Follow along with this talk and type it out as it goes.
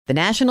The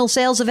national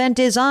sales event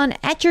is on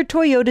at your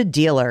Toyota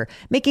dealer,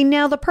 making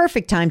now the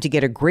perfect time to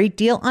get a great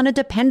deal on a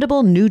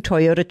dependable new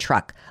Toyota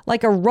truck,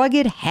 like a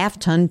rugged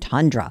half-ton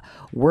Tundra.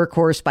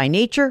 Workhorse by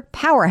nature,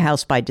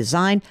 powerhouse by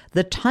design,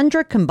 the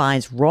Tundra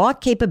combines raw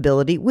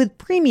capability with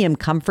premium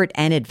comfort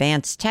and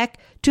advanced tech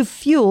to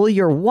fuel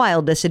your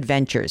wildest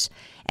adventures.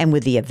 And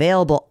with the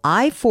available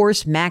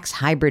iForce Max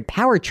hybrid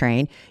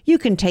powertrain, you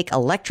can take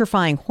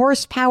electrifying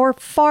horsepower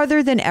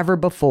farther than ever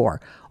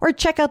before. Or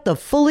check out the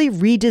fully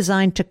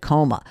redesigned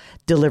Tacoma,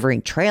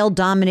 delivering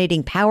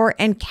trail-dominating power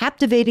and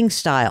captivating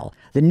style.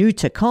 The new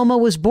Tacoma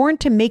was born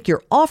to make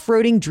your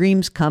off-roading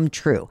dreams come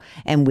true.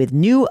 And with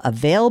new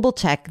available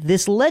tech,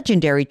 this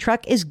legendary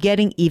truck is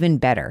getting even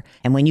better.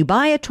 And when you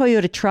buy a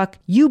Toyota truck,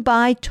 you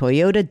buy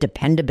Toyota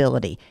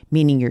dependability,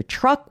 meaning your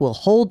truck will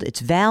hold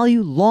its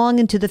value long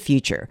into the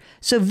future.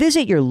 So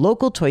visit your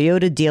local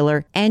Toyota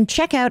dealer and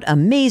check out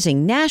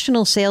amazing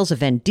national sales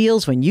event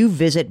deals when you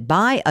visit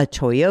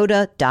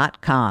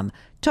buyatoyota.com.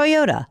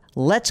 Toyota,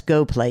 let's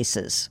go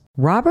places.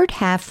 Robert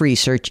Half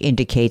research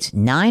indicates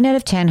 9 out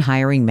of 10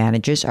 hiring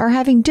managers are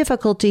having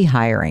difficulty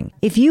hiring.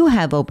 If you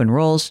have open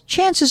roles,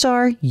 chances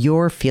are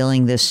you're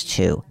feeling this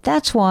too.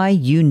 That's why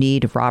you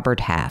need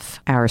Robert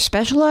Half. Our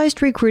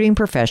specialized recruiting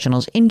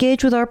professionals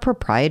engage with our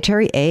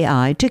proprietary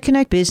AI to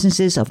connect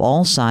businesses of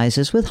all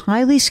sizes with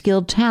highly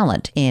skilled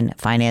talent in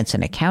finance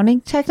and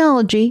accounting,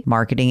 technology,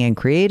 marketing and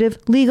creative,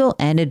 legal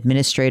and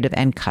administrative,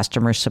 and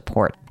customer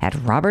support. At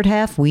Robert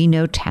Half, we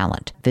know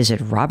talent. Visit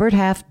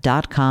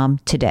roberthalf.com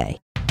today.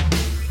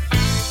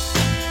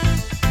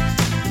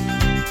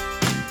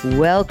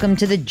 Welcome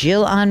to the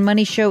Jill on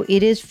Money Show.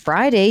 It is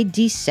Friday,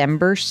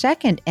 December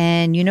 2nd.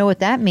 And you know what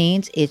that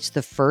means? It's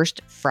the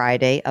first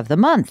Friday of the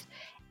month.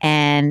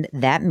 And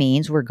that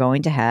means we're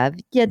going to have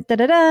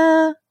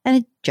a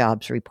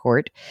jobs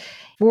report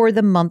for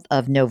the month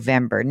of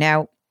November.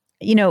 Now,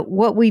 you know,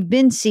 what we've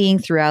been seeing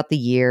throughout the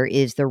year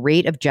is the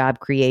rate of job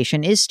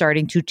creation is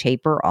starting to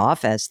taper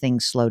off as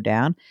things slow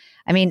down.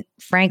 I mean,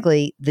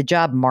 frankly, the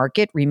job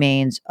market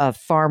remains a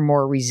far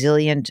more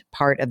resilient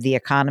part of the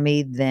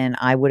economy than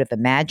I would have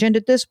imagined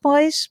at this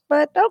place.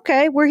 But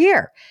okay, we're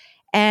here.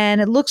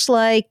 And it looks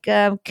like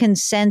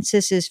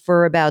consensus is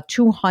for about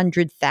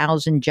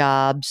 200,000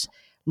 jobs.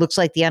 Looks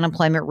like the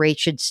unemployment rate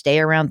should stay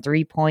around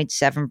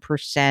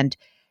 3.7%.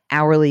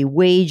 Hourly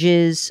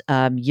wages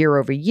year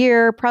over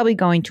year probably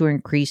going to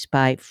increase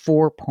by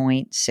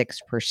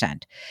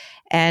 4.6%.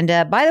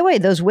 And by the way,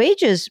 those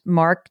wages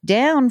marked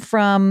down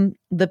from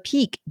the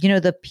peak. You know,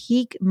 the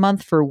peak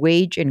month for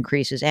wage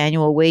increases,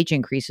 annual wage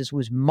increases,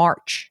 was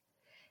March.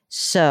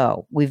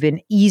 So we've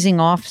been easing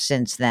off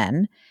since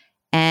then.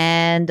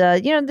 And,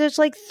 you know, there's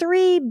like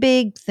 3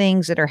 big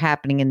things that are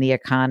happening in the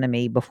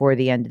economy before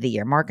the end of the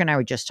year. Mark and I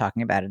were just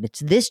talking about it. It's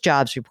this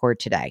jobs report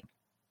today.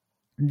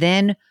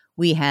 Then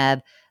we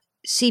have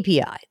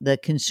CPI, the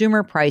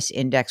Consumer Price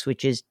Index,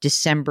 which is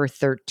December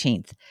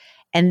 13th.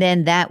 And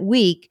then that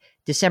week,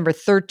 December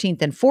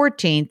 13th and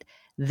 14th,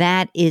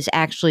 that is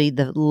actually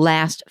the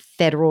last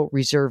Federal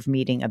Reserve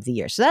meeting of the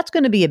year. So that's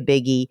going to be a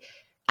biggie.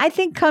 I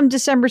think come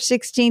December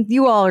 16th,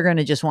 you all are going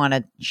to just want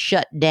to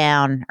shut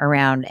down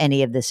around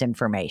any of this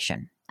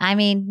information. I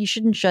mean, you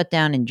shouldn't shut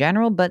down in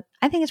general, but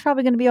I think it's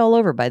probably going to be all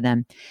over by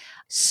then.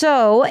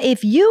 So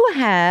if you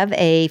have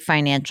a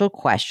financial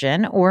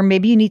question, or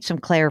maybe you need some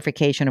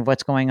clarification of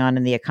what's going on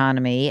in the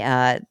economy,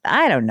 I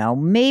don't know,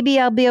 maybe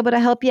I'll be able to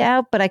help you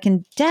out, but I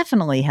can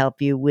definitely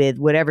help you with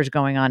whatever's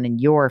going on in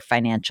your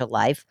financial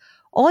life.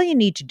 All you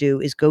need to do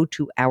is go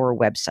to our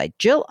website,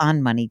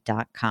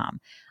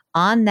 jillonmoney.com.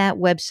 On that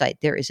website,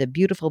 there is a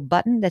beautiful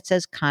button that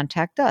says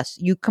Contact Us.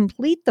 You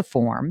complete the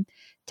form,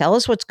 tell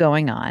us what's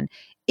going on.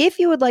 If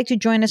you would like to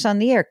join us on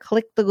the air,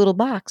 click the little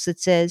box that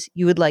says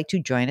you would like to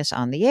join us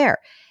on the air.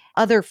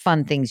 Other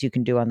fun things you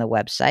can do on the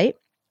website.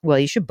 Well,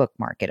 you should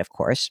bookmark it, of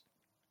course.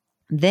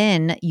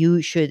 Then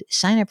you should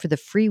sign up for the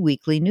free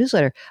weekly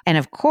newsletter. And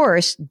of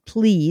course,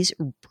 please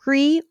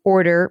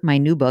pre-order my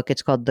new book.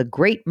 It's called The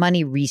Great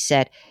Money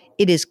Reset.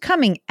 It is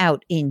coming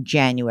out in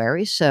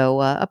January, so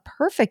a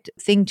perfect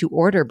thing to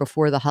order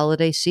before the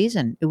holiday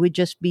season. It would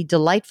just be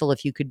delightful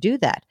if you could do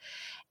that.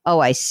 Oh,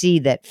 I see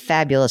that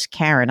Fabulous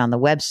Karen on the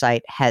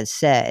website has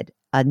said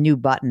a new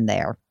button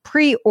there.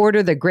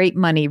 Pre-order The Great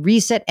Money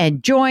Reset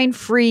and join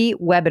free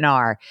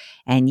webinar.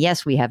 And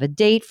yes, we have a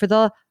date for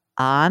the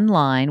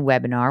online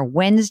webinar,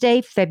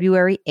 Wednesday,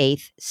 February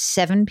 8th,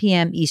 7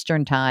 p.m.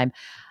 Eastern Time.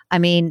 I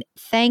mean,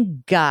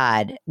 thank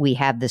God we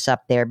have this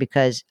up there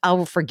because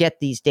I'll forget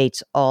these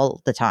dates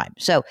all the time.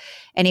 So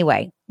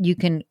anyway, you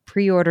can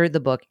pre-order the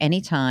book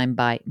anytime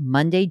by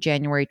Monday,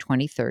 January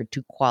 23rd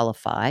to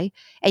qualify.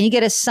 And you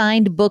get a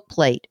signed book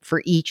plate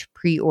for each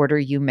pre-order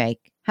you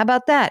make. How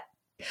about that?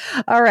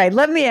 All right,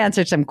 let me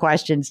answer some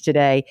questions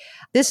today.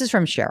 This is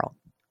from Cheryl,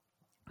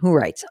 who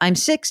writes, I'm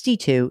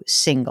 62,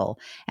 single,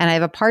 and I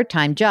have a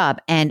part-time job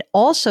and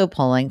also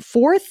pulling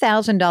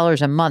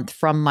 $4,000 a month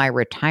from my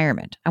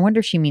retirement. I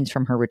wonder if she means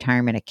from her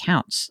retirement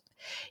accounts.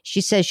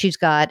 She says she's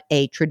got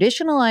a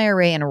traditional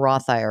IRA and a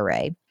Roth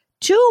IRA,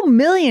 $2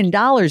 million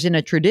in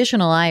a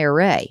traditional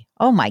IRA.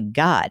 Oh my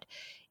God.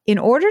 In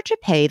order to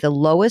pay the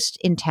lowest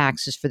in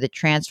taxes for the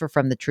transfer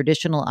from the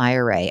traditional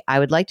IRA, I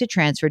would like to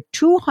transfer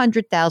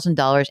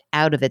 $200,000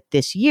 out of it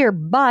this year,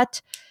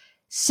 but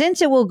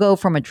since it will go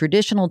from a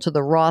traditional to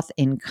the Roth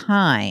in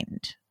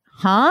kind.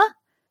 Huh?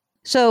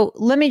 So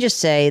let me just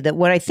say that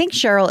what I think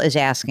Cheryl is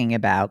asking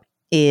about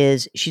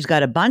is she's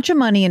got a bunch of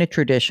money in a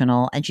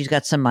traditional and she's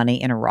got some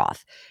money in a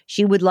Roth.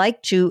 She would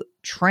like to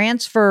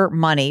transfer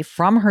money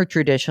from her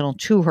traditional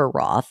to her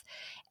Roth,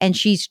 and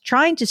she's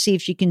trying to see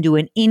if she can do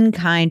an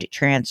in-kind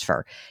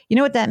transfer. You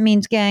know what that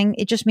means, gang?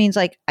 It just means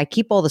like I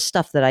keep all the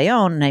stuff that I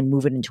own and I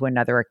move it into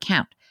another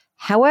account.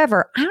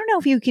 However, I don't know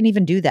if you can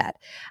even do that.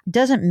 It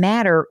doesn't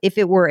matter if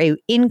it were a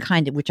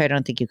in-kind, which I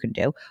don't think you can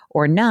do,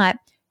 or not.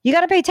 You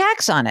got to pay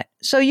tax on it.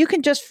 So you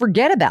can just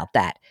forget about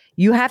that.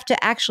 You have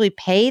to actually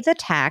pay the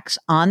tax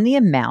on the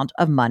amount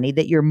of money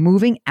that you're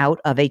moving out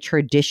of a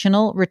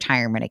traditional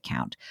retirement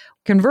account.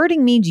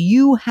 Converting means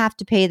you have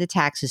to pay the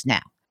taxes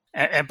now.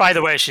 And by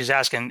the way, she's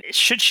asking,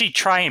 should she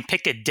try and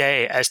pick a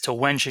day as to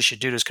when she should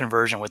do this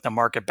conversion with the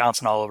market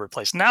bouncing all over the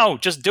place? No,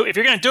 just do it. If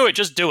you're going to do it,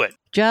 just do it.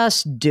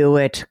 Just do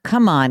it.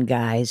 Come on,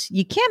 guys.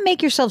 You can't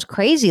make yourselves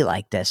crazy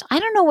like this. I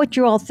don't know what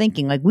you're all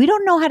thinking. Like, we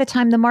don't know how to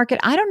time the market.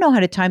 I don't know how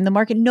to time the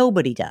market.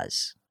 Nobody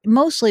does.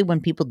 Mostly when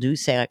people do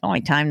say, like, oh,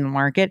 I time the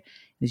market,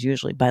 it's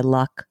usually by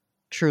luck,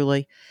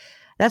 truly.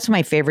 That's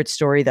my favorite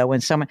story, though, when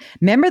someone,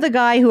 remember the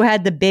guy who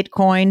had the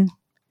Bitcoin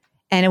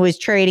and it was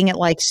trading at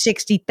like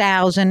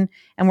 60,000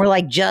 and we're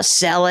like, just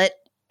sell it.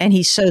 And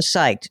he's so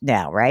psyched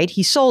now, right?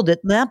 He sold it,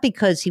 not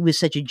because he was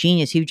such a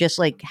genius. He just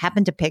like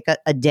happened to pick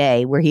a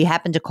day where he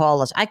happened to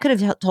call us. I could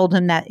have told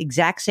him that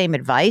exact same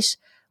advice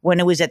when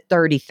it was at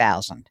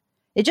 30,000.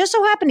 It just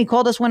so happened he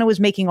called us when it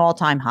was making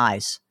all-time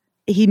highs.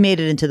 He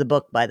made it into the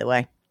book, by the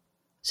way.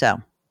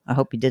 So I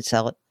hope he did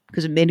sell it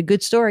because it made a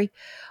good story.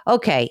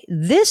 Okay,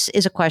 this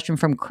is a question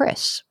from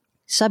Chris.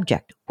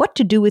 Subject, what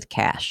to do with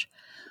cash?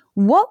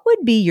 What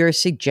would be your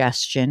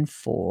suggestion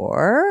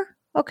for,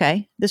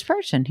 okay, this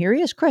person? Here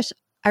he is, Chris.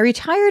 I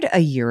retired a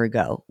year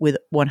ago with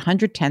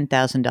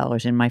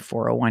 $110,000 in my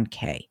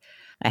 401k.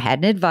 I had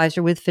an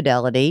advisor with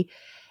Fidelity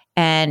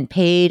and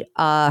paid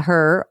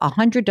her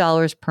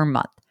 $100 per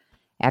month.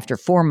 After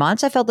 4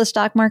 months, I felt the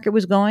stock market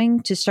was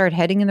going to start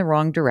heading in the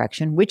wrong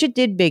direction, which it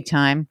did big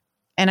time.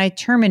 And I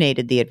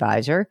terminated the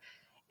advisor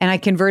and I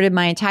converted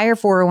my entire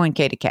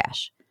 401k to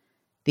cash.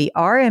 The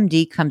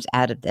RMD comes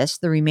out of this.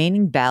 The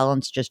remaining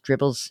balance just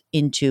dribbles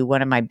into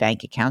one of my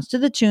bank accounts to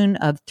the tune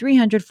of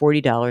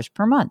 $340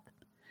 per month.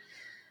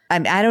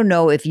 I don't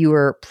know if you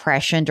were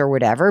prescient or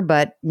whatever,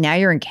 but now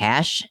you're in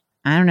cash.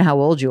 I don't know how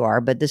old you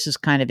are, but this is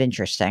kind of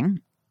interesting.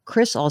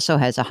 Chris also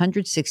has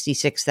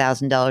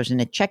 $166,000 in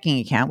a checking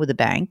account with a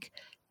bank,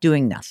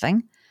 doing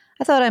nothing.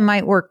 I thought I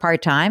might work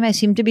part-time. I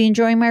seem to be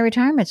enjoying my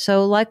retirement,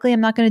 so likely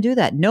I'm not going to do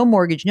that. No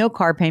mortgage, no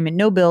car payment,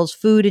 no bills,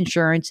 food,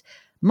 insurance,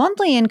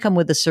 monthly income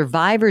with a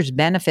survivor's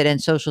benefit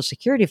and Social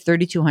Security of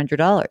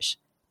 $3,200.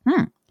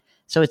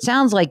 So it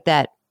sounds like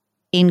that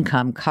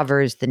income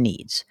covers the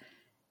needs.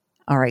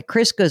 All right,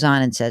 Chris goes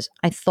on and says,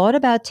 I thought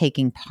about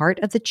taking part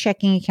of the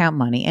checking account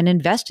money and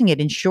investing it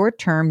in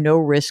short-term,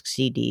 no-risk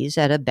CDs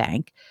at a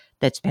bank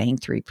that's paying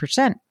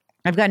 3%.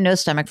 I've got no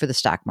stomach for the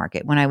stock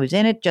market. When I was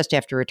in it just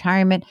after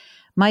retirement,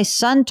 my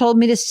son told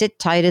me to sit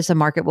tight as the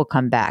market will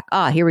come back.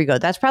 Here we go.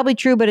 That's probably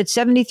true, but at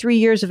 73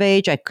 years of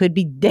age, I could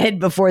be dead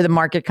before the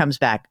market comes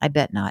back. I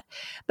bet not.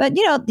 But,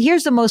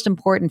 here's the most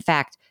important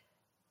fact.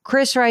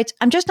 Chris writes,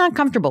 I'm just not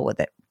comfortable with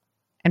it.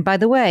 And by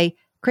the way,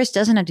 Chris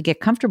doesn't have to get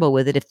comfortable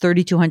with it if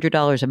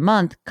 $3,200 a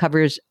month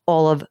covers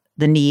all of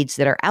the needs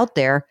that are out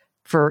there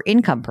for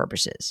income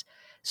purposes.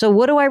 So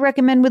what do I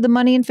recommend with the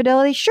money in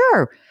Fidelity?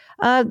 Sure.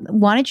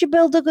 Why don't you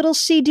build a little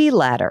CD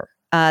ladder?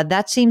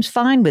 That seems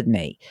fine with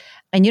me.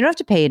 And you don't have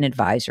to pay an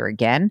advisor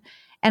again.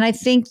 And I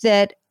think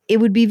that it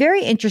would be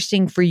very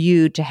interesting for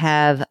you to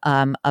have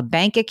a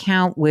bank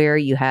account where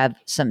you have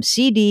some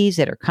CDs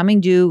that are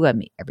coming due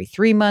every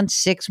 3 months,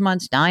 6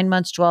 months, 9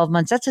 months, 12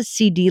 months. That's a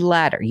CD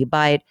ladder. You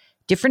buy it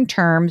different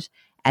terms.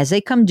 As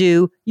they come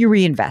due, you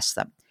reinvest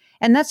them.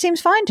 And that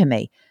seems fine to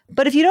me.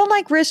 But if you don't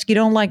like risk, you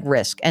don't like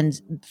risk. And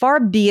far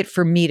be it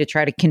for me to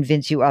try to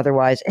convince you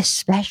otherwise,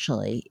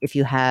 especially if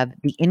you have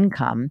the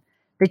income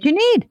that you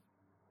need.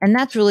 And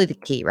that's really the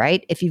key,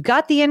 right? If you've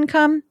got the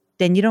income,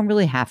 then you don't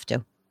really have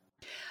to.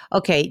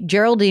 Okay,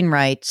 Geraldine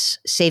writes,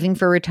 saving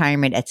for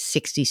retirement at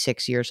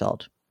 66 years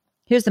old.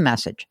 Here's the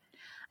message.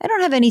 I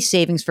don't have any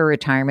savings for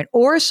retirement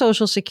or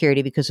Social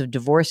Security because of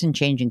divorce and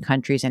changing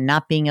countries and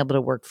not being able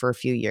to work for a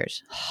few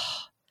years.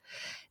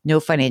 No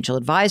financial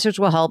advisors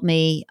will help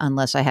me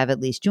unless I have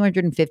at least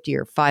 $250,000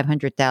 or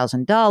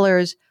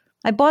 $500,000.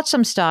 I bought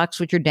some stocks,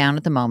 which are down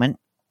at the moment.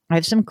 I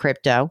have some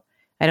crypto.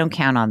 I don't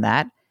count on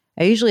that.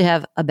 I usually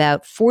have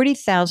about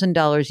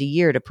 $40,000 a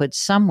year to put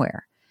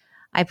somewhere.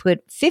 I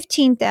put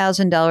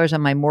 $15,000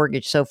 on my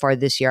mortgage so far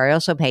this year. I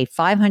also pay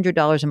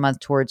 $500 a month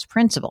towards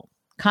principal.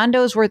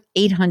 Condo is worth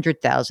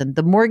 $800,000.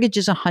 The mortgage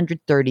is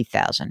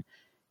 $130,000.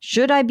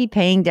 Should I be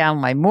paying down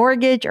my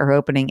mortgage or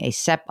opening a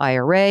SEP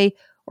IRA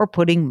or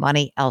putting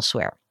money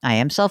elsewhere. I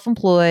am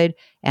self-employed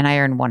and I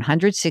earn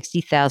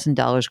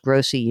 $160,000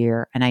 gross a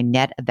year and I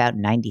net about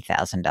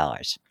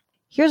 $90,000.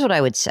 Here's what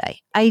I would say.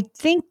 I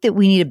think that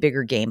we need a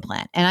bigger game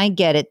plan. And I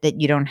get it that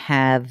you don't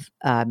have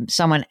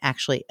someone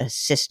actually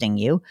assisting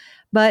you,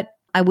 but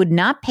I would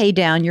not pay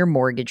down your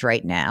mortgage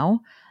right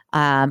now.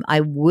 I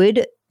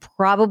would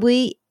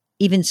probably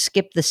even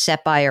skip the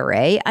SEP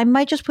IRA. I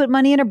might just put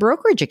money in a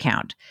brokerage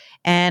account.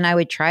 And I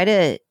would try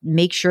to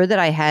make sure that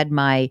I had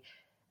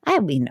I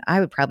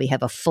would probably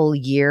have a full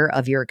year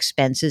of your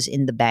expenses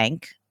in the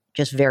bank,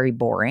 just very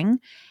boring.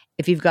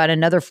 If you've got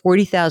another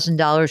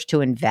 $40,000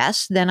 to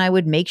invest, then I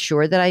would make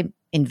sure that I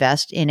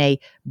invest in a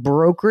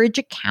brokerage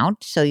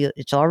account. So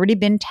it's already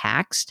been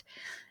taxed.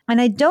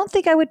 And I don't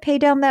think I would pay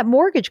down that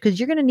mortgage because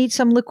you're going to need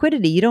some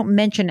liquidity. You don't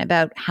mention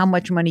about how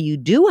much money you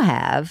do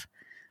have,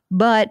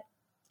 but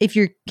if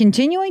you're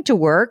continuing to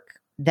work,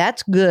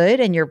 that's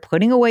good. And you're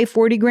putting away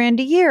 40 grand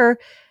a year.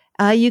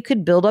 You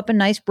could build up a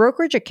nice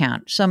brokerage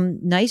account. Some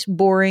nice,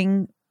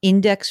 boring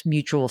index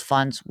mutual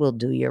funds will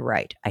do you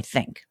right, I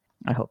think.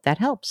 I hope that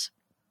helps.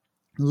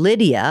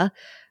 Lydia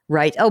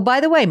writes, oh, by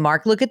the way,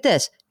 Mark, look at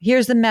this.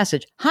 Here's the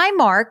message. Hi,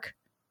 Mark.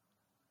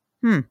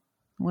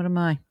 What am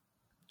I?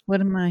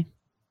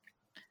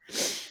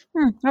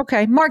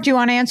 Okay. Mark, do you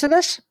want to answer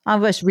this? I'll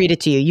just read it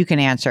to you. You can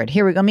answer it.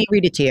 Here we go. Let me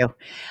read it to you.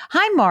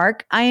 Hi,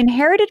 Mark. I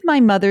inherited my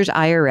mother's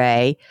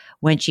IRA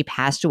when she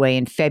passed away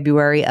in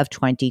February of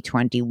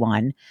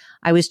 2021.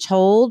 I was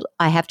told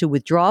I have to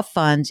withdraw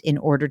funds in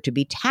order to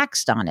be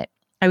taxed on it.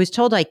 I was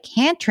told I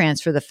can't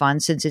transfer the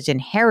funds since it's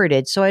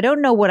inherited, so I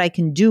don't know what I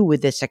can do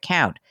with this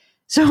account.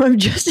 So I'm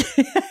just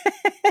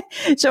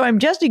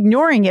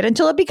ignoring it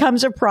until it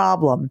becomes a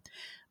problem.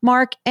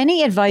 Mark,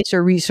 any advice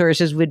or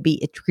resources would be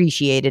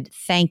appreciated.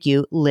 Thank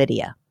you,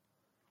 Lydia.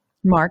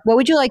 Mark, what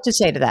would you like to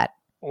say to that?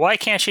 Why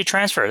can't she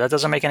transfer? That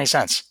doesn't make any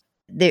sense.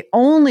 The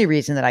only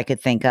reason that I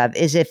could think of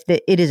is if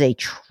it is a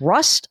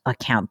trust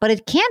account, but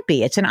it can't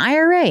be. It's an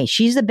IRA.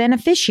 She's the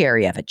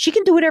beneficiary of it. She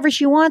can do whatever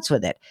she wants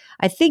with it.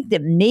 I think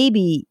that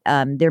maybe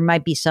there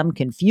might be some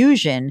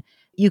confusion.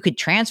 You could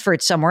transfer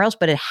it somewhere else,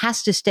 but it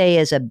has to stay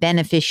as a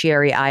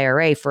beneficiary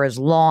IRA for as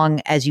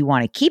long as you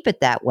want to keep it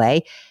that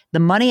way. The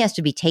money has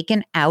to be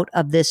taken out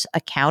of this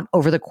account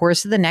over the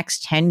course of the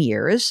next 10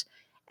 years,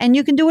 and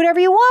you can do whatever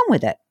you want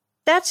with it.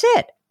 That's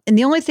it. And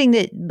the only thing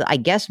that I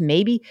guess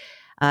maybe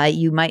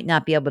you might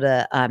not be able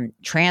to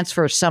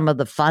transfer some of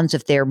the funds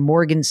if they're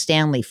Morgan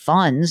Stanley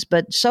funds,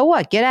 but so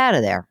what? Get out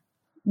of there.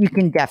 You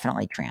can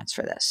definitely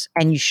transfer this,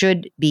 and you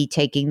should be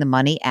taking the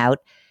money out,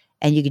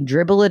 and you can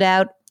dribble it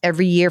out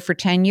every year for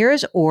 10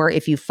 years. Or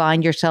if you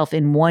find yourself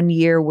in 1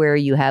 year where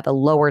you have a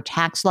lower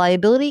tax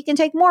liability, you can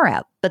take more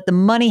out. But the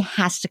money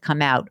has to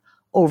come out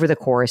over the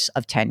course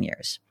of 10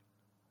 years.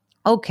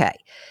 Okay.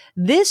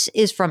 This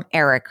is from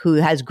Eric, who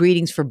has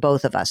greetings for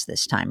both of us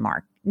this time,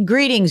 Mark.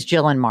 Greetings,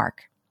 Jill and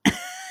Mark.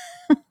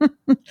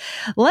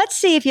 Let's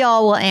see if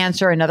y'all will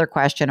answer another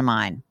question of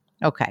mine.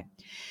 Okay.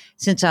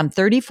 Since I'm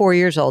 34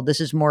 years old,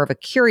 this is more of a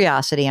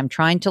curiosity. I'm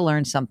trying to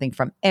learn something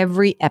from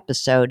every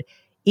episode,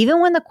 even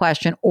when the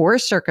question or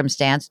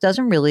circumstance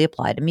doesn't really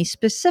apply to me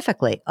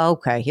specifically.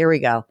 Okay, here we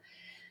go.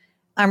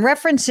 I'm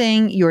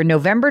referencing your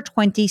November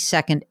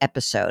 22nd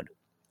episode,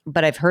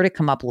 but I've heard it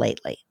come up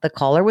lately. The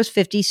caller was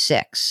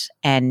 56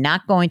 and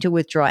not going to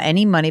withdraw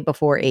any money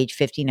before age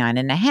 59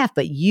 and a half,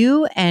 but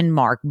you and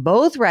Mark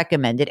both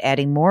recommended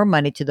adding more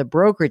money to the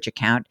brokerage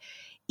account,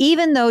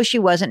 even though she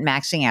wasn't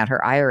maxing out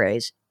her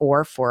IRAs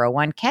or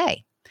 401k.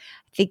 I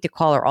think the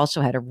caller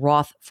also had a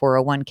Roth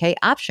 401k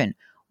option.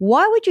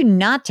 Why would you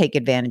not take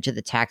advantage of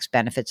the tax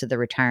benefits of the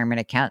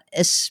retirement account,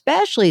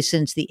 especially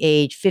since the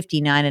age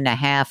 59 and a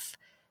half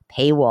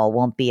paywall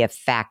won't be a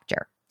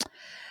factor?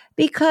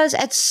 Because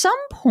at some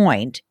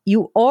point,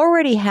 you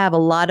already have a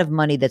lot of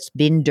money that's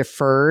been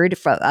deferred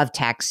of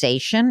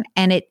taxation,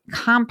 and it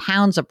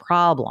compounds a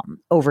problem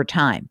over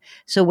time.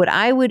 So what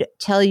I would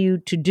tell you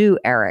to do,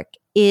 Eric,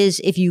 is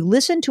if you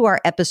listen to our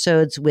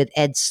episodes with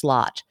Ed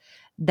Slott,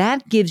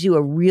 that gives you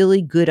a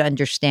really good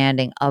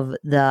understanding of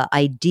the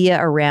idea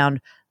around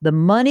the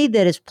money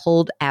that is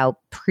pulled out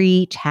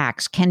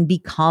pre-tax can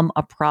become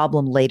a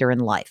problem later in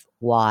life.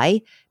 Why?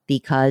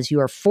 Because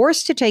you are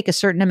forced to take a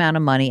certain amount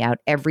of money out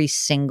every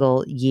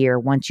single year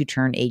once you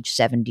turn age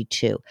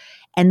 72.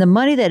 And the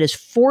money that is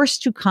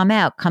forced to come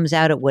out comes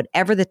out at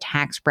whatever the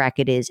tax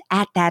bracket is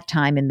at that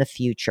time in the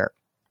future.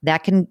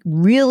 That can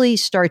really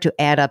start to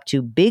add up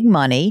to big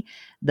money.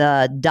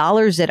 The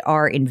dollars that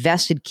are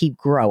invested keep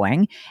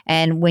growing.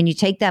 And when you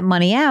take that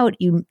money out,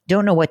 you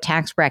don't know what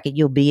tax bracket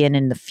you'll be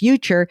in the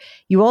future.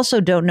 You also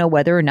don't know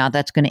whether or not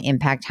that's going to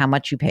impact how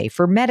much you pay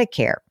for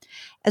Medicare.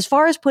 As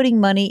far as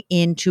putting money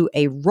into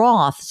a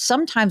Roth,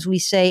 sometimes we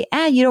say,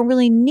 you don't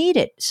really need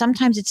it.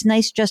 Sometimes it's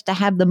nice just to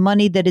have the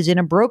money that is in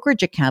a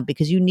brokerage account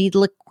because you need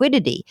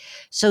liquidity.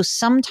 So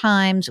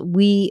sometimes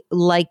we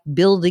like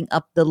building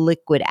up the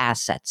liquid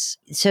assets.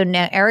 So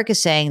now Eric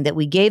is saying that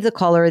we gave the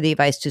caller the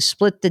advice to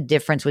split the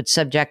difference, which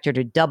subject her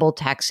to double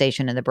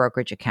taxation in the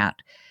brokerage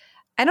account.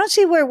 I don't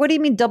see what do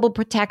you mean double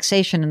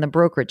taxation in the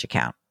brokerage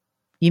account?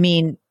 You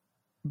mean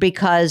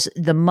because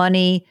the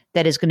money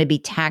that is going to be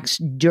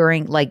taxed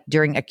during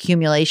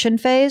accumulation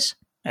phase?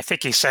 I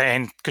think he's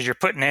saying because you're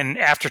putting in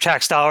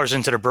after-tax dollars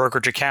into the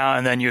brokerage account,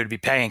 and then you would be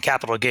paying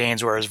capital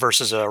gains, whereas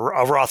versus a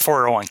Roth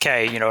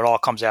 401k, it all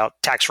comes out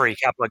tax-free,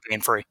 capital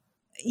gain-free.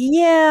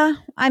 Yeah,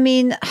 I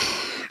mean,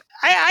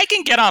 I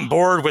can get on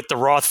board with the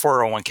Roth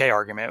 401k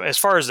argument. As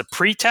far as the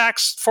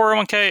pre-tax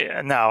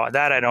 401k, no,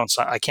 that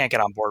I can't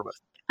get on board with.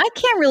 I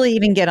can't really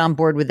even get on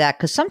board with that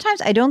because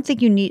sometimes I don't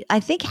think I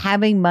think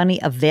having money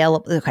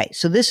available. Okay,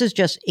 so this is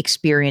just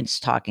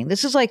experience talking.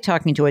 This is like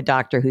talking to a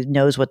doctor who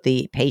knows what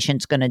the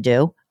patient's going to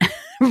do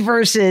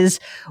versus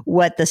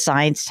what the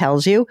science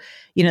tells you.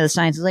 The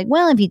science is like,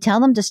 well, if you tell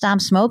them to stop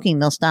smoking,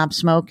 they'll stop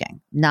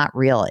smoking. Not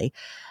really.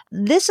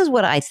 This is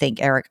what I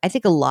think, Eric. I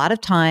think a lot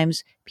of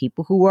times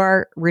people who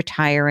are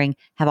retiring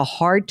have a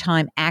hard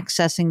time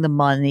accessing the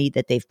money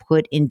that they've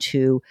put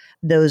into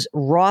those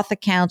Roth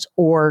accounts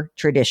or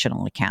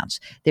traditional accounts.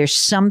 There's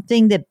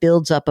something that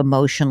builds up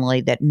emotionally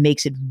that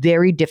makes it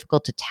very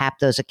difficult to tap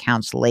those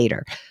accounts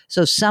later.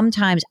 So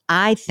sometimes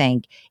I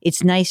think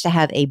it's nice to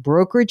have a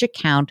brokerage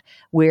account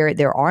where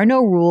there are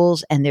no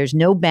rules and there's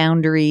no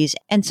boundaries.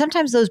 And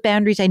sometimes those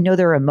boundaries, I know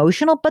they're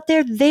emotional, but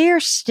they're there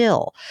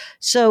still.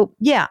 So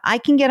yeah, I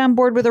can get on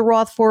board with a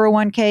Roth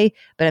 401k,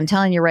 but I'm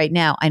telling you right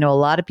now, I know a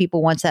lot of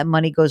people, once that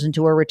money goes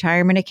into a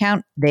retirement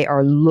account, they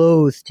are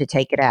loath to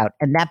take it out.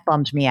 And that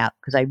bums me out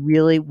because I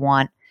really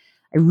want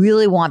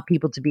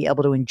people to be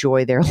able to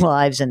enjoy their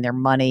lives and their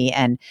money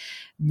and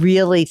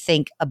really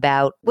think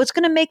about what's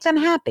going to make them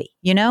happy.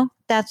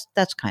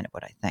 That's kind of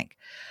what I think.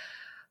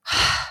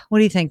 What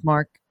do you think,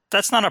 Mark?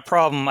 That's not a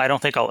problem I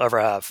don't think I'll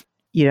ever have.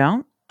 You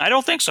don't? I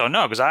don't think so,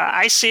 no, because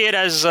I see it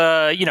as,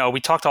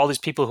 we talk to all these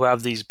people who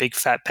have these big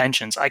fat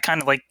pensions. I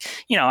kind of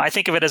I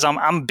think of it as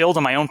I'm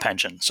building my own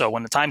pension. So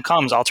when the time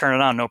comes, I'll turn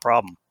it on, no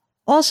problem.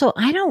 Also,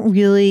 I don't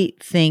really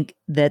think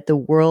that the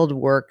world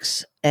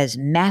works as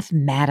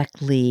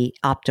mathematically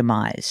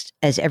optimized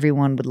as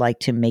everyone would like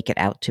to make it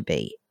out to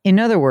be. In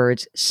other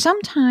words,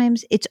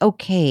 sometimes it's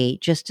okay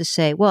just to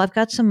say, well, I've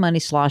got some money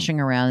sloshing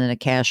around in a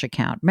cash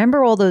account.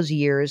 Remember all those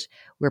years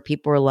where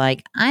people were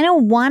like, I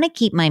don't want to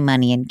keep my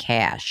money in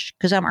cash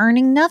because I'm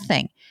earning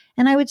nothing.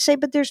 And I would say,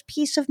 but there's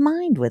peace of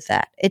mind with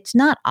that. It's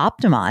not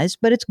optimized,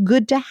 but it's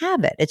good to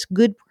have it. It's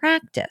good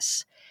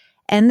practice.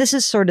 And this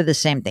is sort of the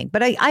same thing.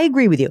 But I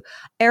agree with you.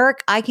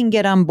 Eric, I can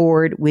get on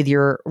board with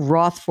your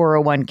Roth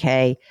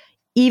 401k,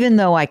 even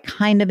though I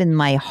kind of in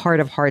my heart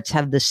of hearts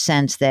have the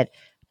sense that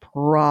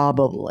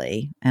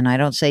probably, and I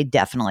don't say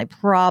definitely,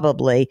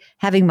 probably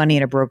having money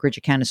in a brokerage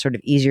account is sort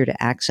of easier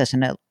to access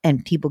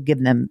and people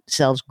give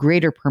themselves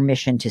greater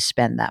permission to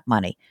spend that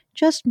money.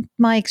 Just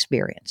my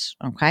experience.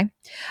 Okay.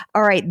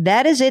 All right.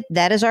 That is it.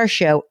 That is our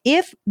show.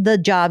 If the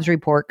jobs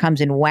report comes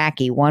in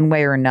wacky one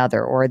way or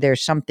another, or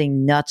there's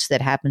something nuts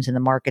that happens in the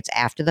markets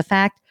after the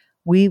fact,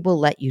 we will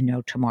let you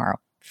know tomorrow.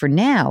 For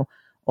now,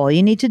 all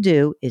you need to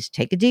do is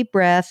take a deep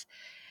breath.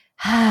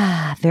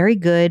 Very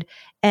good.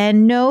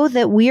 And know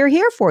that we are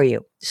here for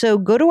you. So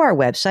go to our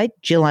website,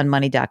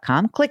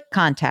 JillOnMoney.com, click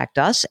contact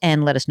us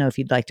and let us know if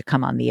you'd like to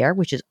come on the air,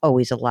 which is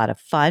always a lot of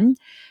fun.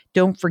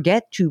 Don't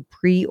forget to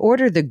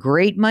pre-order The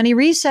Great Money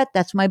Reset.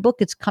 That's my book.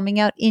 It's coming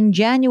out in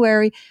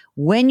January.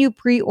 When you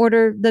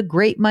pre-order The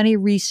Great Money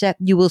Reset,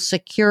 you will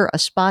secure a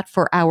spot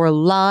for our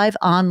live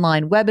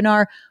online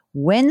webinar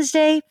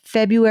Wednesday,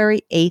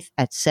 February 8th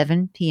at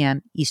 7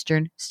 p.m.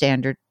 Eastern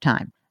Standard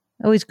Time.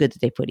 Always good that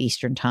they put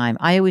Eastern Time.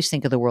 I always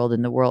think of the world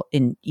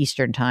in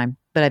Eastern Time,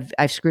 but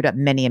I've screwed up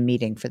many a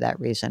meeting for that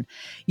reason.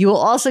 You will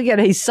also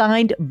get a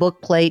signed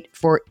book plate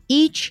for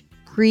each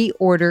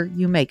pre-order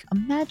you make.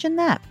 Imagine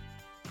that.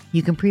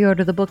 You can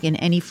pre-order the book in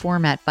any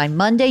format by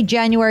Monday,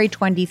 January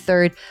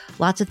 23rd.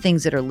 Lots of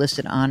things that are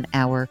listed on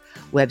our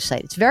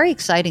website. It's very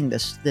exciting,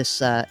 this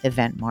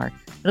event, Mark.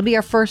 It'll be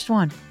our first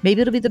one.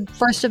 Maybe it'll be the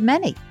first of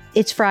many.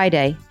 It's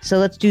Friday, so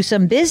let's do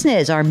some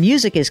business. Our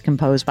music is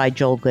composed by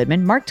Joel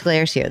Goodman. Mark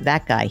Talercio,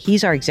 that guy,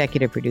 he's our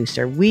executive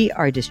producer. We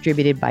are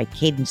distributed by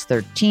Cadence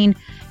 13.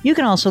 You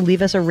can also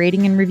leave us a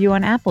rating and review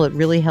on Apple. It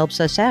really helps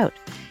us out.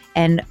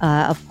 And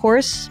of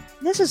course,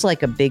 this is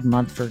like a big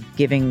month for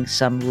giving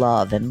some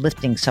love and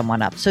lifting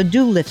someone up. So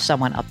do lift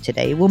someone up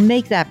today. It will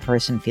make that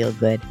person feel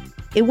good.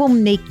 It will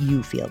make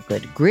you feel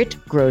good. Grit,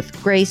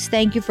 growth, grace.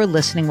 Thank you for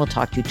listening. We'll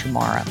talk to you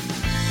tomorrow.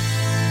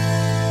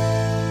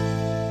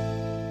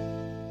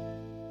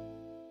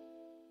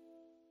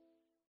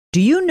 Do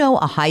you know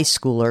a high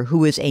schooler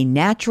who is a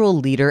natural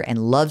leader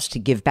and loves to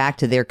give back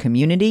to their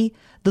community?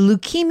 The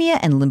Leukemia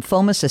and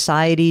Lymphoma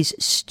Society's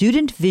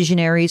Student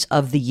Visionaries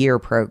of the Year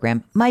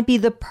program might be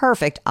the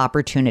perfect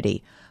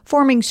opportunity.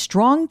 Forming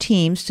strong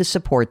teams to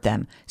support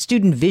them,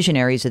 Student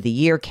Visionaries of the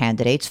Year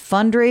candidates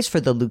fundraise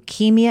for the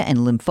Leukemia and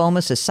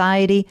Lymphoma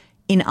Society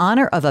in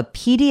honor of a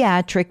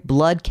pediatric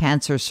blood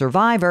cancer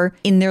survivor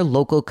in their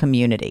local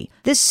community.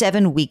 This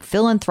 7-week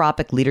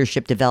philanthropic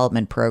leadership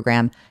development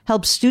program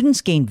helps students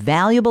gain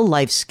valuable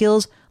life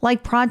skills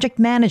like project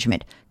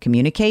management,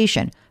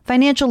 communication,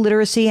 financial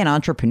literacy, and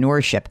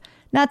entrepreneurship.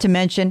 Not to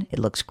mention, it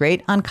looks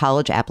great on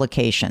college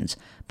applications.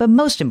 But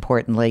most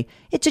importantly,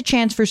 it's a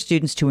chance for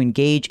students to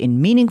engage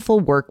in meaningful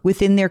work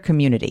within their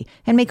community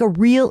and make a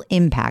real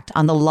impact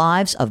on the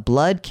lives of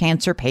blood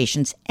cancer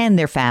patients and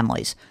their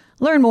families.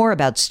 Learn more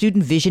about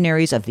Student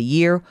Visionaries of the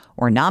Year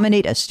or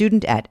nominate a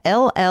student at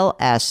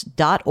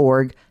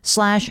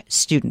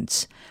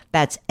lls.org/students.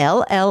 That's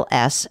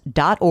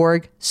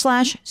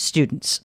lls.org/students.